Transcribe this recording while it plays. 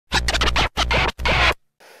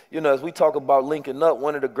as we talk about linking up,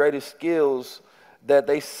 one of the greatest skills that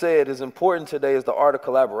they said is important today is the art of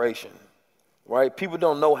collaboration, right? People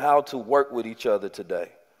don't know how to work with each other today,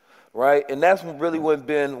 right? And that's really what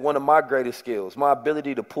been one of my greatest skills, my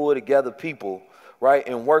ability to pull together people, right,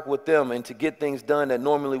 and work with them and to get things done that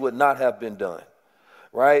normally would not have been done,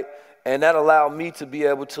 right? And that allowed me to be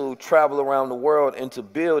able to travel around the world and to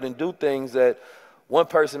build and do things that one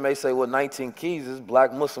person may say, well, 19 Keys is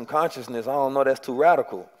Black Muslim consciousness. I don't know, that's too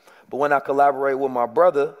radical. But when I collaborate with my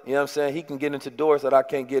brother, you know what I'm saying, he can get into doors that I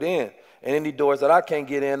can't get in. And any doors that I can't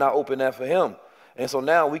get in, I open that for him. And so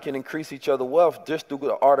now we can increase each other's wealth just through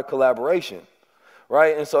the art of collaboration,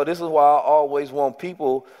 right? And so this is why I always want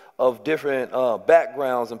people of different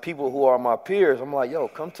backgrounds and people who are my peers. I'm like, yo,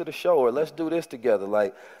 come to the show or let's do this together.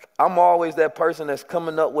 Like, I'm always that person that's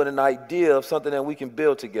coming up with an idea of something that we can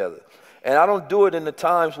build together. And I don't do it in the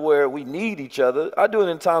times where we need each other. I do it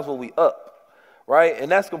in times where we up, right?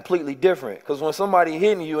 And that's completely different. Because when somebody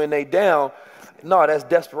hitting you and they down, no, that's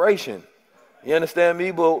desperation. You understand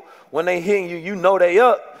me? But when they hitting you, you know they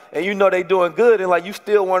up and you know they doing good and like you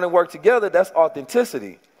still want to work together, that's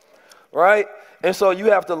authenticity, right? And so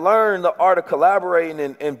you have to learn the art of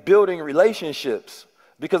collaborating and building relationships.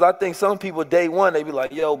 Because I think some people, day one, they be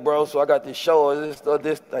like, yo, bro, so I got this show or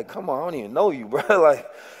this. Like, come on, I don't even know you, bro. Like,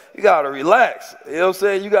 you got to relax. You know what I'm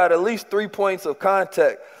saying? You got at least 3 points of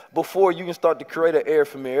contact before you can start to create an air of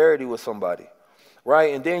familiarity with somebody,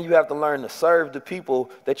 right? And then you have to learn to serve the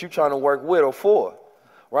people that you're trying to work with or for,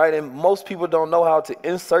 right? And most people don't know how to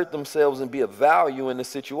insert themselves and be of value in the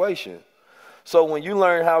situation. So when you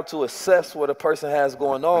learn how to assess what a person has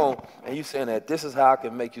going on and you saying that this is how I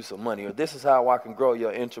can make you some money or this is how I can grow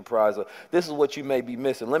your enterprise or this is what you may be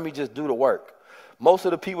missing, let me just do the work. Most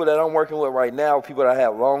of the people that I'm working with right now are people that I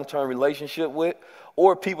have long-term relationship with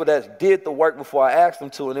or people that did the work before I asked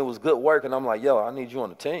them to and it was good work and I'm like, yo, I need you on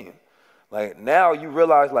the team. Like now you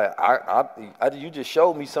realize like you just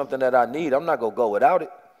showed me something that I need. I'm not going to go without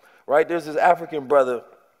it, right? There's this African brother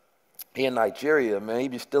in Nigeria, man. He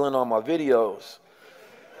be stealing all my videos.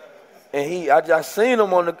 And I seen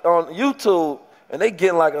him on YouTube and they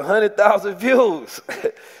getting like 100,000 views.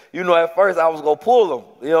 You know, at first I was going to pull him.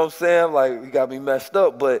 You know what I'm saying? Like, he got me messed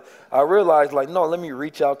up. But I realized, like, no, let me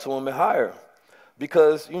reach out to him and hire him.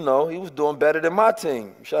 Because, you know, he was doing better than my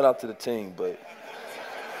team. Shout out to the team, but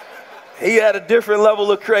he had a different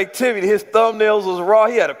level of creativity. His thumbnails was raw.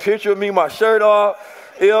 He had a picture of me, my shirt off.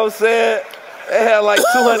 You know what I'm saying? They had like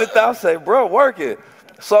 200,000. I say, bro, work it.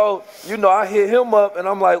 So, you know, I hit him up and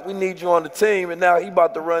I'm like, we need you on the team. And now he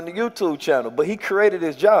about to run the YouTube channel. But he created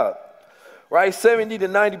his job. Right? 70 to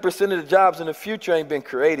 90% of the jobs in the future ain't been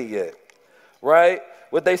created yet, right?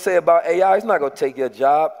 What they say about AI, it's not going to take your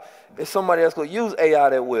job. It's somebody that's going to use AI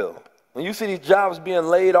that will. When you see these jobs being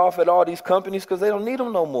laid off at all these companies because they don't need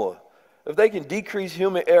them no more. If they can decrease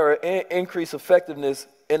human error and increase effectiveness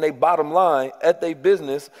in their bottom line at their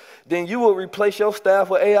business, then you will replace your staff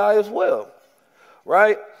with AI as well,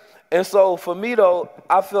 right? And so for me, though,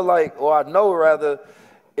 I feel like, or I know rather,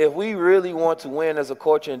 if we really want to win as a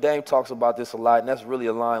culture, and Dame talks about this a lot, and that's really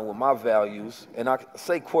aligned with my values, and I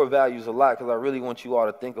say core values a lot because I really want you all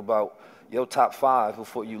to think about your top 5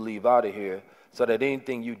 before you leave out of here so that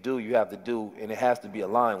anything you do, you have to do, and it has to be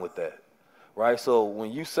aligned with that, right? So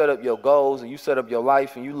when you set up your goals and you set up your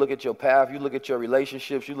life and you look at your path, you look at your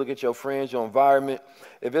relationships, you look at your friends, your environment,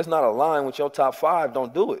 if it's not aligned with your top 5,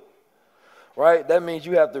 don't do it, right? That means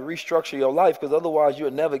you have to restructure your life because otherwise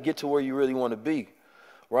you'll never get to where you really want to be.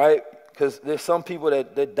 Right? Because there's some people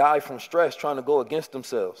that die from stress trying to go against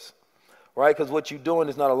themselves, right? Because what you're doing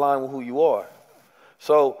is not aligned with who you are.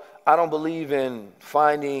 So I don't believe in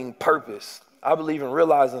finding purpose. I believe in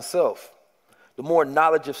realizing self. The more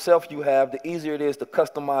knowledge of self you have, the easier it is to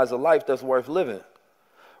customize a life that's worth living,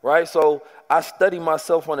 right? So I study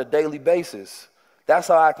myself on a daily basis. That's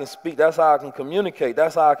how I can speak. That's how I can communicate.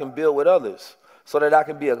 That's how I can build with others so that I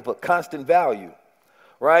can be of a constant value,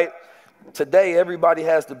 right? Today, everybody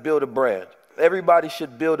has to build a brand. Everybody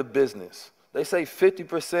should build a business. They say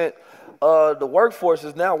 50% of the workforce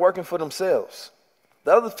is now working for themselves.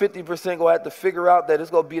 The other 50% going to have to figure out that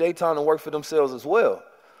it's going to be their time to work for themselves as well.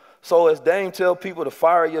 So as Dame tell people to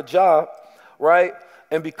fire your job, right,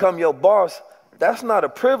 and become your boss, that's not a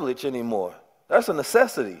privilege anymore. That's a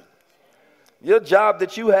necessity. Your job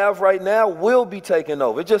that you have right now will be taken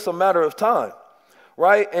over. It's just a matter of time.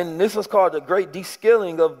 Right? And this is called the great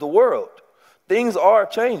de-skilling of the world. Things are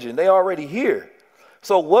changing. They already here.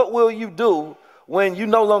 So what will you do when you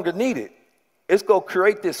no longer need it? It's going to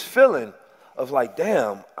create this feeling of like,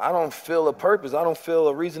 damn, I don't feel a purpose. I don't feel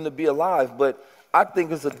a reason to be alive, but I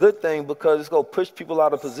think it's a good thing because it's going to push people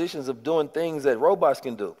out of positions of doing things that robots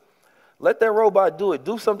can do. Let that robot do it.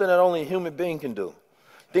 Do something that only a human being can do.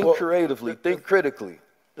 Think creatively. Think critically.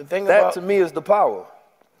 That, to me, is the power.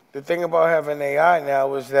 The thing about having AI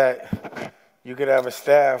now is that you could have a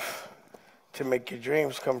staff to make your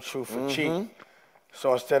dreams come true for cheap.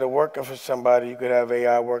 So instead of working for somebody, you could have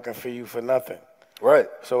AI working for you for nothing. Right.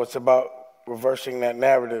 So it's about reversing that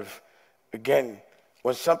narrative. Again,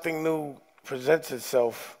 when something new presents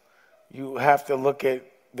itself, you have to look at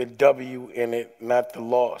the W in it, not the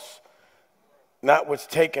loss. Not what's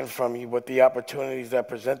taken from you, but the opportunities that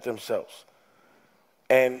present themselves.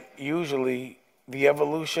 And usually, the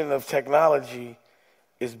evolution of technology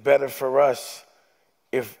is better for us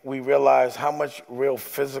if we realize how much real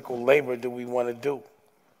physical labor do we want to do.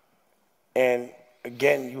 And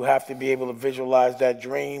again, you have to be able to visualize that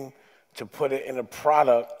dream to put it in a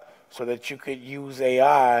product so that you could use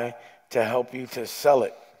AI to help you to sell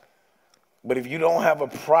it. But if you don't have a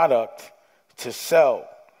product to sell,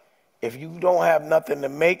 if you don't have nothing to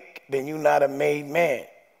make, then you're not a made man.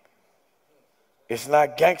 It's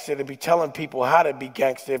not gangster to be telling people how to be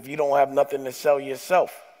gangster if you don't have nothing to sell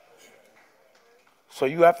yourself. So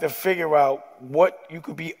you have to figure out what you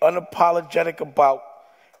could be unapologetic about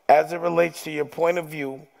as it relates to your point of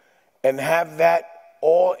view and have that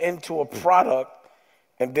all into a product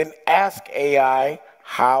and then ask AI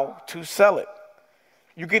how to sell it.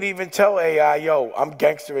 You could even tell AI, yo, I'm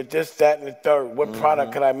gangster at this, that, and the third. What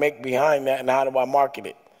product could I make behind that and how do I market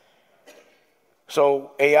it?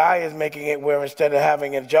 So AI is making it where instead of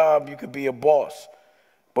having a job, you could be a boss.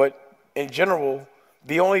 But in general,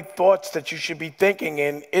 the only thoughts that you should be thinking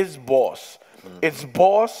in is boss. It's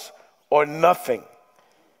boss or nothing.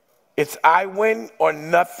 It's I win or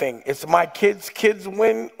nothing. It's my kids'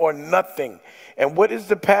 win or nothing. And what is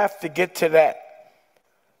the path to get to that?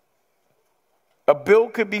 A bill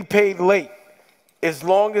could be paid late as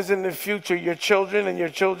long as in the future your children and your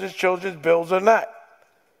children's children's bills are not.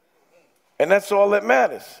 And that's all that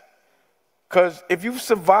matters. Because if you've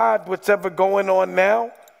survived what's ever going on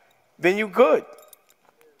now, then you're good.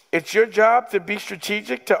 It's your job to be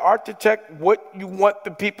strategic, to architect what you want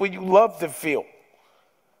the people you love to feel.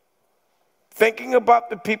 Thinking about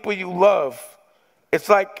the people you love, it's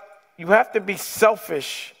like you have to be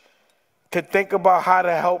selfish to think about how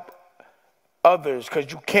to help others,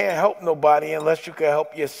 because you can't help nobody unless you can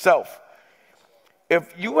help yourself.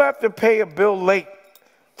 If you have to pay a bill late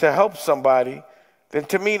to help somebody, then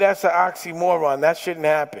to me that's an oxymoron. That shouldn't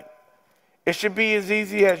happen. It should be as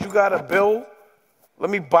easy as you got a bill, let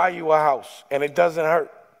me buy you a house, and it doesn't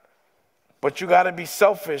hurt. But you got to be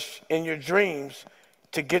selfish in your dreams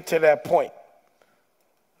to get to that point.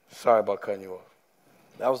 Sorry about cutting you off.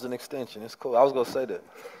 That was an extension. It's cool. I was going to say that.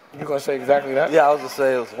 You going to say exactly that? Yeah, I was going to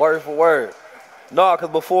say it was word for word. No, because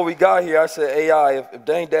before we got here, I said, AI, if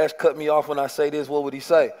Dame Dash cut me off when I say this, what would he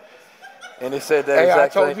say? And it said that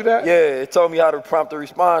exact AI told you that? Yeah, it told me how to prompt a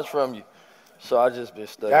response from you. So I just been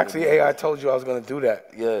studying. Actually, AI told you I was going to do that.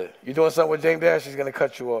 Yeah. You're doing something with Dame Dash, he's going to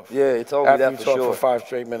cut you off. Yeah, it told me that for sure. After you talk for 5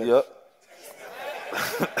 straight minutes.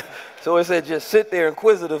 Yep. So it said just sit there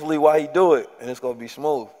inquisitively while he do it, and it's going to be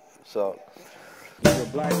smooth. So. For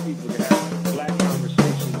black people to have black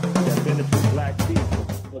conversations that benefit black people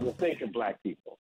for the sake of black people.